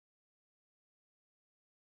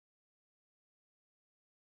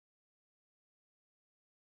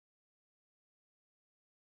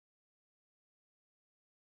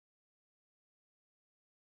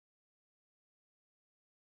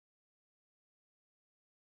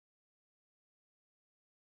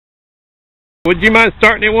Would you mind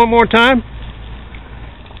starting it one more time?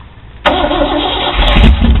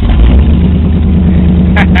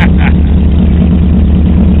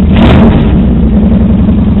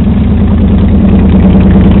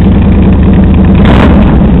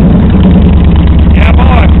 Yeah,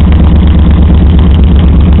 boy.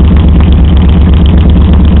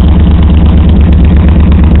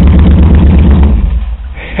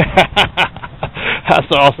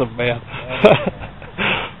 That's awesome, man.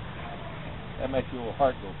 That makes your little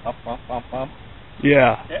heart go pump, pump, pump, pump.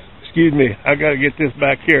 Yeah. Excuse me. I got to get this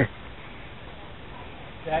back here.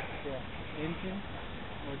 That's the engine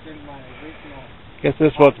was in my original. Guess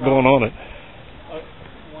this is what's going on it.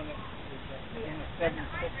 One that was in a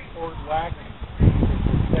 76 Ford wagon,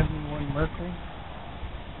 it's a 71 Mercury,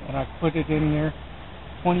 and I put it in there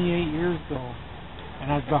 28 years ago,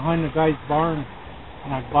 and I was behind the guy's barn,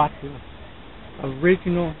 and I bought the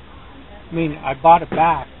original. I bought it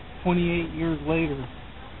back 28 years later,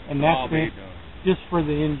 and that's it, just for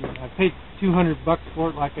the engine. I paid $200 for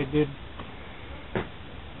it, like I did.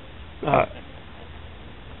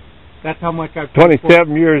 That's how much I paid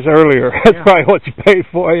 27 years earlier. That's probably what you paid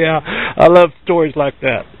for. Yeah, I love stories like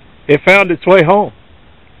that. It found its way home.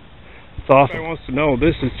 It's awesome. Everybody wants to know,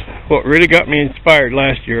 this is what really got me inspired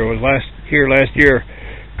last year. Last year,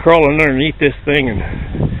 crawling underneath this thing, and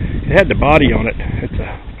it had the body on it. It's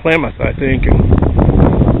a Plymouth, I think,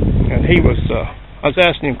 and he was. I was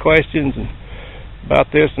asking him questions about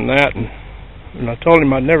this and that, and I told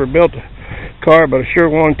him I'd never built a car, but I sure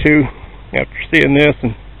wanted to after seeing this.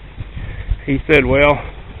 And he said, "Well,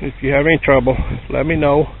 if you have any trouble, let me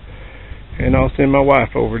know, and I'll send my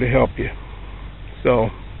wife over to help you." So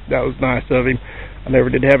that was nice of him. I never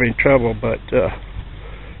did have any trouble, but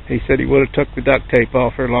he said he would have took the duct tape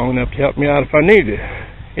off her long enough to help me out if I needed it.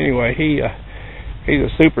 Anyway, he's a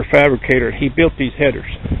super fabricator. He built these headers,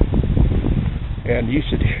 and you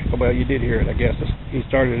should. Well, you did hear it, I guess. He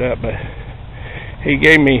started it up, but he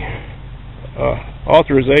gave me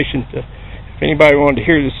authorization to, if anybody wanted to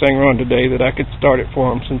hear this thing run today, that I could start it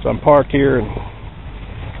for him since I'm parked here,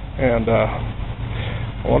 and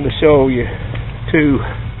I wanted to show you too.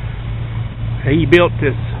 He built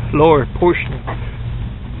this lower portion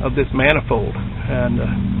of this manifold, and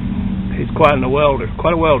he's quite a welder.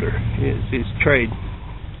 It's his trade.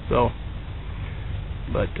 So,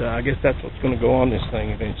 but I guess that's what's going to go on this thing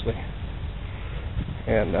eventually.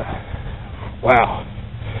 And wow,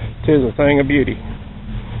 'tis a thing of beauty.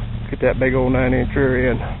 Look at that big old 9-inch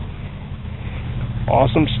rear end.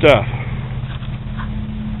 Awesome stuff.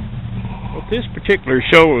 What this particular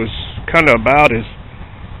show is kind of about is,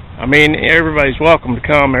 I mean, everybody's welcome to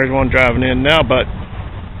come. Everyone driving in now, but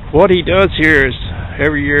what he does here is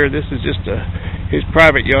every year. This is just his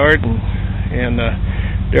private yard, and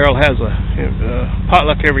Daryl has a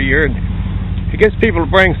potluck every year, and he gets people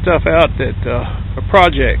to bring stuff out that are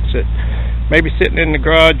projects that maybe sitting in the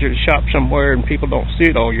garage or the shop somewhere, and people don't see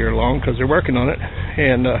it all year long because they're working on it.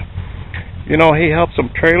 And you know, he helps them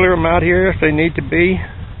trailer them out here if they need to be,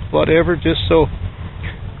 whatever, just so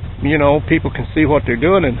you know people can see what they're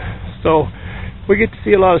doing. And so we get to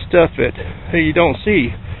see a lot of stuff that you don't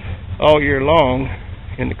see all year long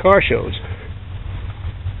in the car shows,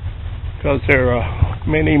 because there are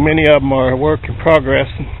many of them are a work in progress.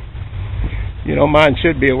 And, you know, mine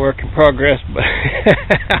should be a work in progress, but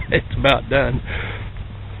it's about done.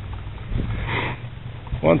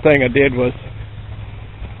 One thing I did was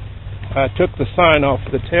I took the sign off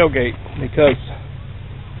the tailgate, because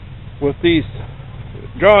with these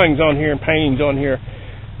drawings on here and paintings on here,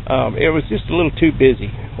 it was just a little too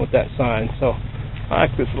busy with that sign. So I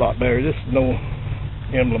like this a lot better. This is no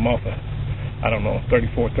emblem off a, I don't know,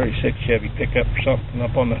 34, 36 Chevy pickup or something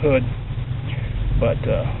up on the hood, but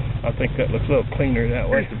I think that looks a little cleaner that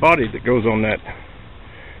way. There's the body that goes on that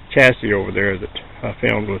chassis over there that I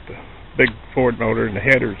found with the big Ford motor and the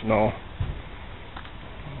headers and all.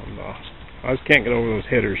 I just can't get over those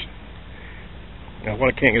headers. Now,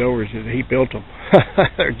 what I can't get over is that he built them.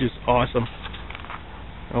 They're just awesome.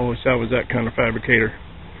 I wish I was that kind of fabricator,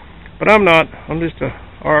 but I'm not. I'm just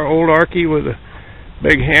our old Archie with a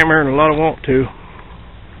big hammer and a lot of want to,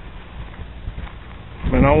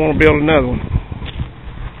 and I want to build another one.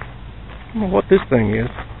 I don't know what this thing is.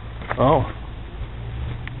 Oh,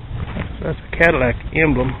 that's a Cadillac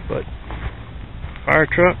emblem, but fire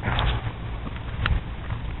truck.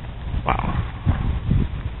 Wow,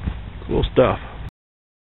 cool stuff.